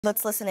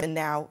Let's listen in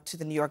now to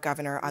the New York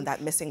governor on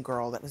that missing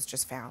girl that was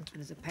just found.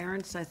 And as a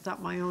parent, I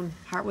thought my own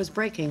heart was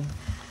breaking.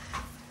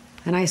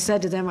 And I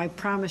said to them, I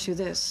promise you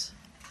this,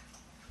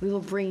 we will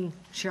bring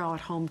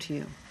Charlotte home to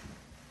you.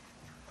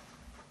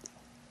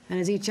 And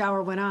as each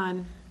hour went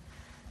on,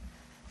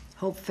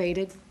 hope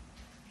faded,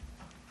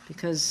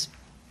 because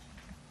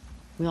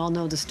we all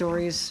know the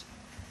stories.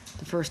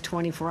 The first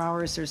 24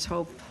 hours, there's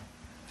hope.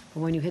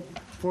 But when you hit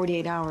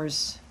 48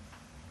 hours,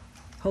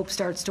 hope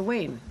starts to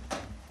wane.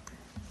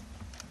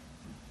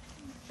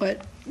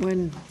 But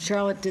when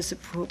Charlotte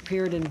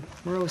disappeared in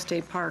Moreau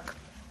State Park,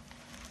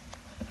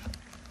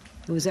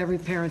 it was every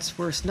parent's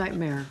worst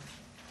nightmare.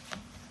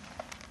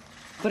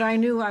 But I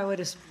knew I would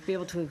be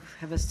able to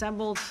have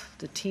assembled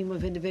the team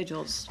of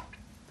individuals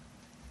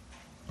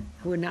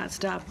who would not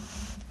stop.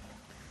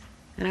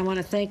 And I want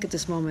to thank at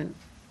this moment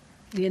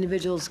the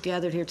individuals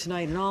gathered here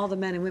tonight and all the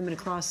men and women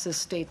across this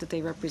state that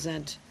they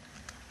represent.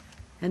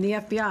 And the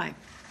FBI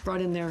brought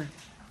in their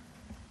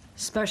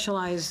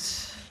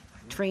specialized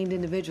trained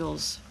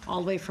individuals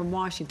all the way from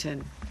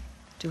Washington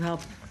to help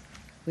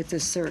with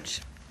this search.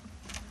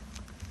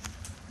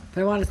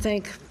 But I want to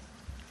thank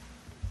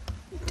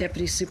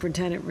Deputy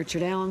Superintendent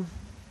Richard Allen,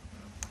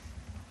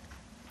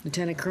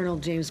 Lieutenant Colonel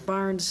James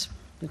Barnes,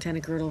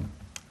 Lieutenant Colonel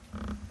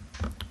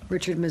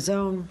Richard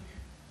Mazzone,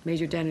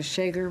 Major Dennis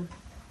Shager,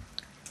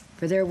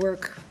 for their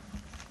work,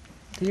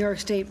 the New York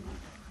State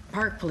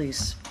Park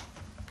Police,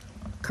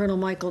 Colonel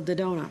Michael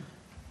Dodona,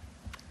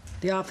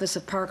 the Office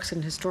of Parks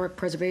and Historic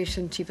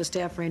Preservation, Chief of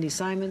Staff Randy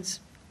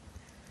Simons,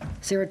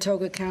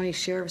 Saratoga County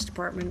Sheriff's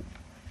Department,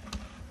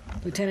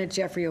 Lieutenant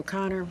Jeffrey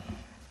O'Connor,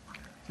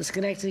 the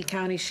Schenectady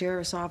County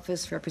Sheriff's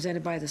Office,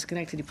 represented by the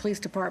Schenectady Police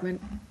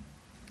Department,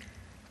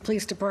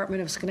 Police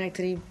Department of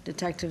Schenectady,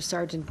 Detective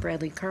Sergeant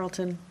Bradley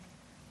Carlton,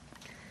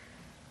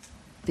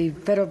 the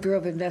Federal Bureau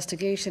of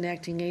Investigation,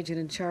 Acting Agent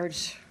in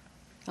Charge,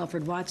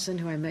 Alfred Watson,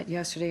 who I met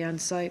yesterday on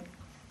site,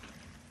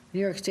 New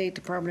York State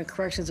Department of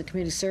Corrections and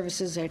Community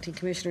Services, Acting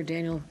Commissioner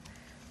Daniel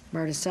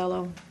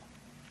Marticello,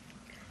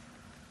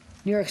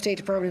 New York State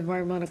Department of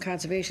Environmental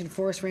Conservation,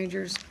 Forest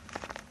Rangers,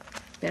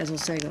 Basil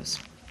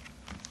Sagos.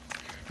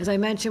 As I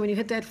mentioned, when you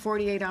hit that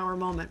 48-hour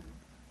moment,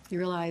 you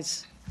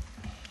realize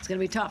it's going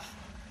to be tough,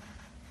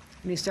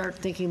 and you start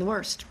thinking the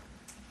worst.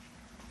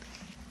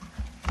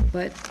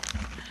 But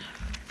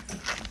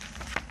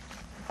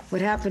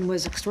what happened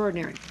was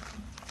extraordinary.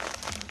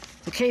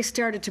 The case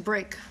started to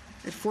break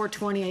at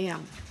 4:20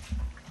 a.m.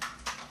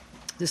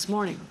 this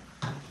morning,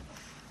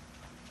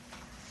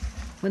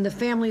 when the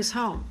family's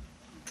home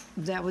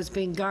that was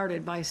being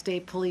guarded by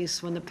state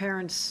police, when the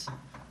parents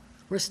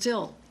were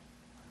still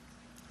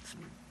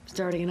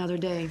starting another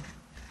day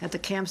at the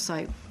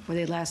campsite where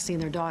they'd last seen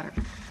their daughter.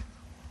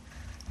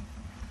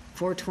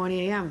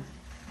 4:20 a.m.,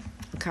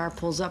 the car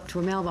pulls up to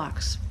a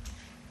mailbox.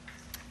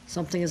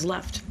 Something is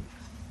left.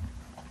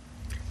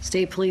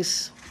 State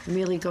police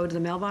immediately go to the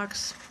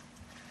mailbox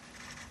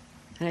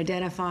and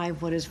identify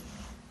what is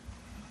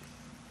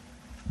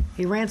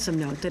a ransom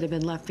note that had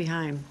been left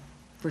behind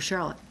for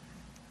Charlotte.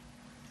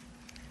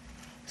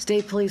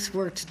 State police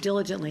worked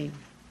diligently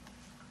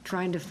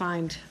trying to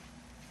find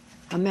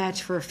a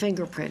match for a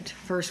fingerprint.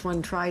 First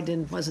one tried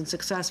and wasn't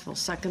successful.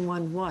 Second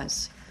one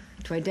was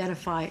to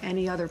identify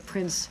any other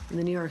prints in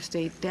the New York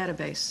State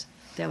database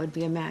that would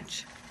be a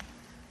match.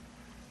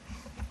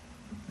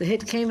 The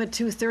hit came at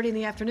 2:30 in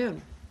the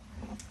afternoon.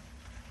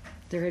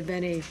 There had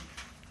been a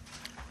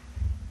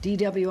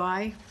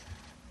DWI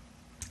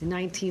in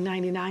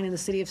 1999 in the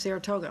city of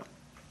Saratoga.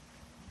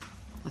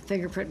 A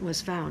fingerprint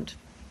was found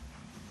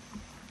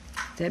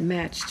that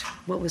matched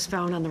what was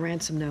found on the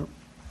ransom note.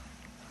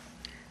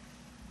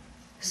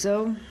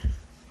 So, a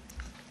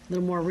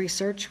little more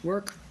research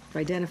work to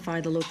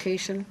identify the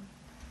location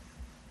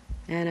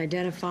and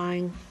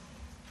identifying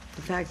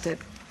the fact that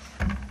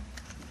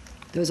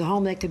there was a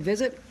home they could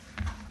visit.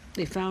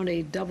 They found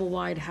a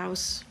double-wide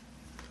house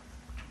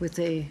with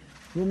a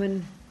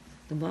woman,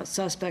 the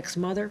suspect's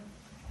mother.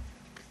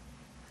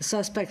 The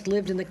suspect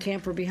lived in the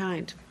camper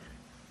behind.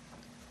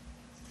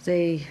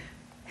 They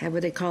had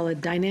what they call a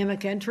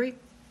dynamic entry,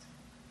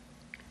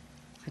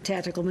 a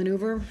tactical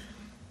maneuver,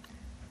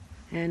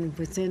 and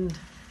within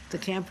the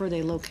camper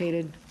they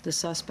located the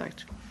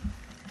suspect.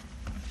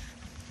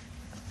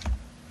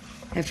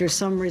 After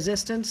some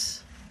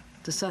resistance,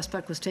 the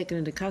suspect was taken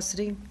into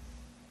custody,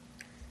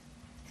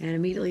 and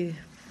immediately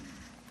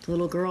the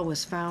little girl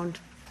was found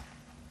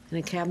in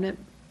a cabinet,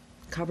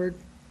 cupboard.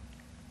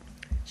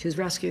 She was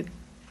rescued.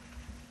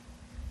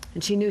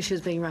 And she knew she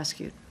was being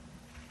rescued.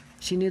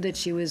 She knew that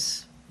she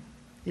was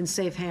in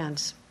safe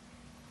hands.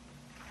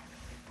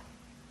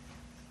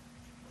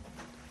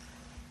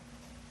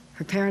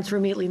 Her parents were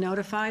immediately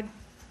notified.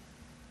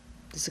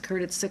 This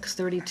occurred at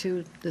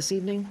 6:32 this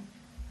evening.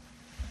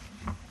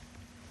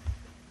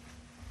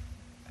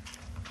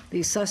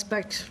 The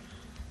suspect,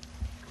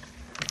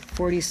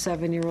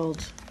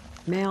 47-year-old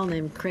male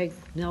named Craig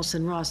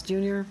Nelson Ross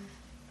Jr.,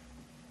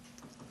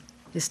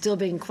 is still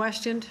being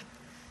questioned.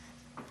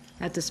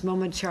 At this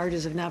moment,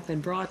 charges have not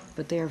been brought,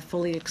 but they are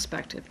fully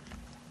expected.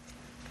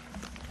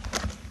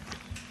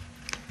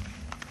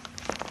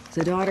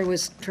 The daughter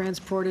was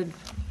transported,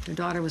 her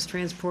daughter was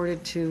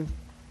transported to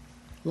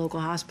local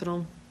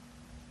hospital,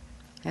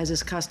 as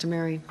is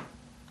customary,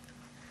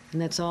 and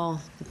that's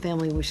all the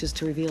family wishes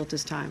to reveal at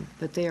this time.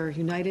 But they are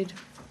united.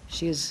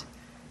 She is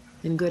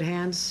in good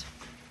hands.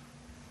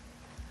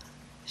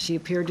 She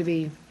appeared to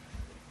be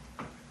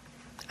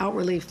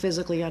outwardly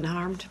physically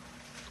unharmed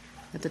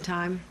at the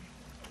time,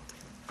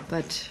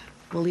 but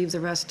we'll leave the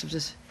rest of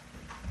this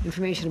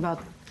information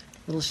about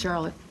little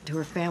Charlotte to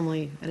her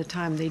family at a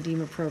time they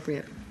deem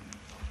appropriate.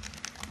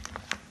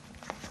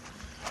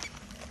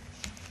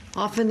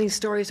 Often these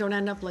stories don't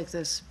end up like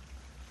this.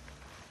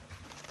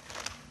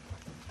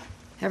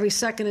 Every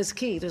second is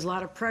key. There's a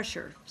lot of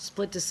pressure.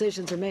 Split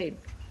decisions are made.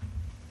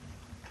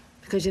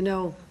 Because you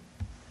know,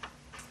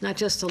 not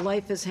just a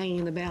life is hanging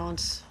in the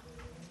balance,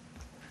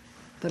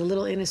 but a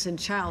little innocent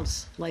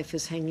child's life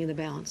is hanging in the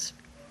balance.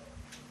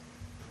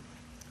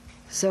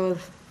 So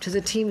to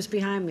the teams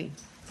behind me,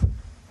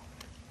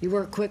 you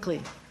work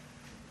quickly.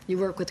 You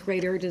work with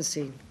great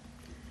urgency.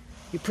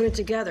 You put it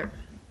together,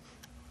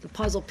 the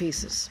puzzle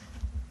pieces.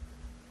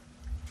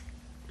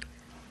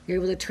 You're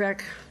able to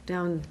track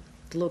down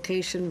the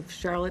location of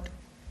Charlotte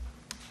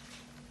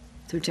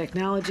through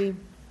technology,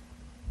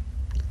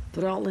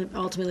 but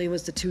ultimately it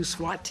was the two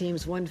SWAT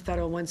teams, one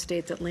federal, one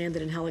state, that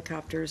landed in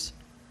helicopters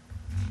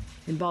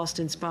in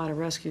Boston Spa to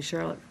rescue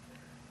Charlotte.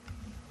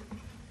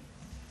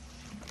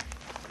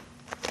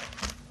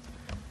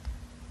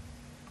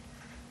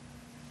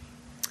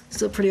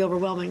 Still pretty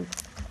overwhelming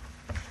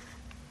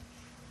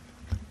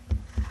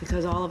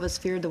because all of us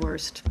feared the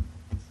worst.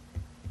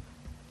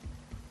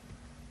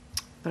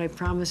 But I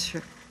promise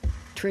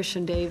Trish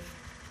and Dave,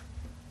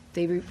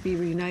 they be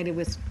reunited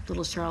with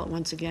little Charlotte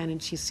once again,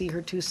 and she see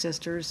her two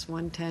sisters,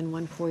 one 10,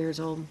 one 4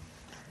 years old.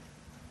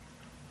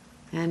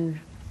 And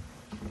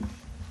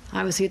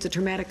obviously it's a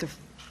traumatic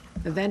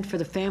event for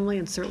the family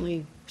and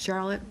certainly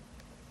Charlotte.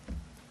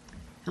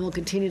 And we'll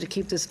continue to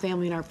keep this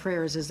family in our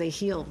prayers as they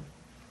heal.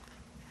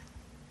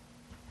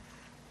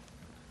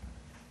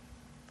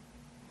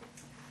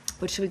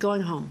 But she'll be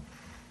going home.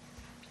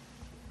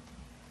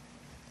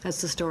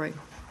 That's the story.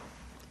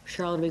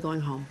 Charlotte will be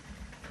going home.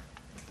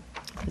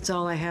 That's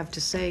all I have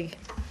to say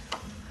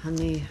on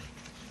the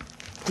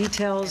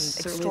details.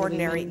 And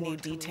extraordinary new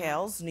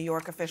details. New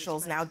York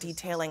officials now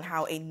detailing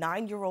how a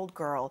 9-year-old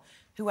girl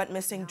who went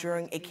missing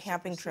during a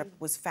camping trip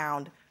was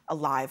found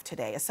alive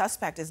today. A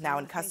suspect is now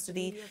in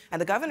custody, and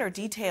the governor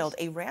detailed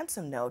a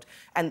ransom note,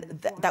 and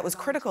that was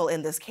critical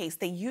in this case.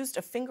 They used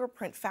a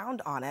fingerprint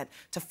found on it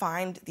to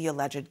find the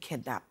alleged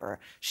kidnapper.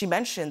 She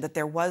mentioned that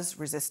there was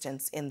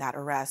resistance in that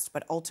arrest,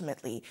 but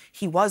ultimately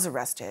he was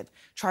arrested.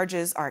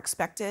 Charges are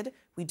expected.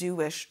 We do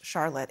wish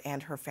Charlotte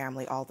and her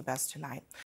family all the best tonight.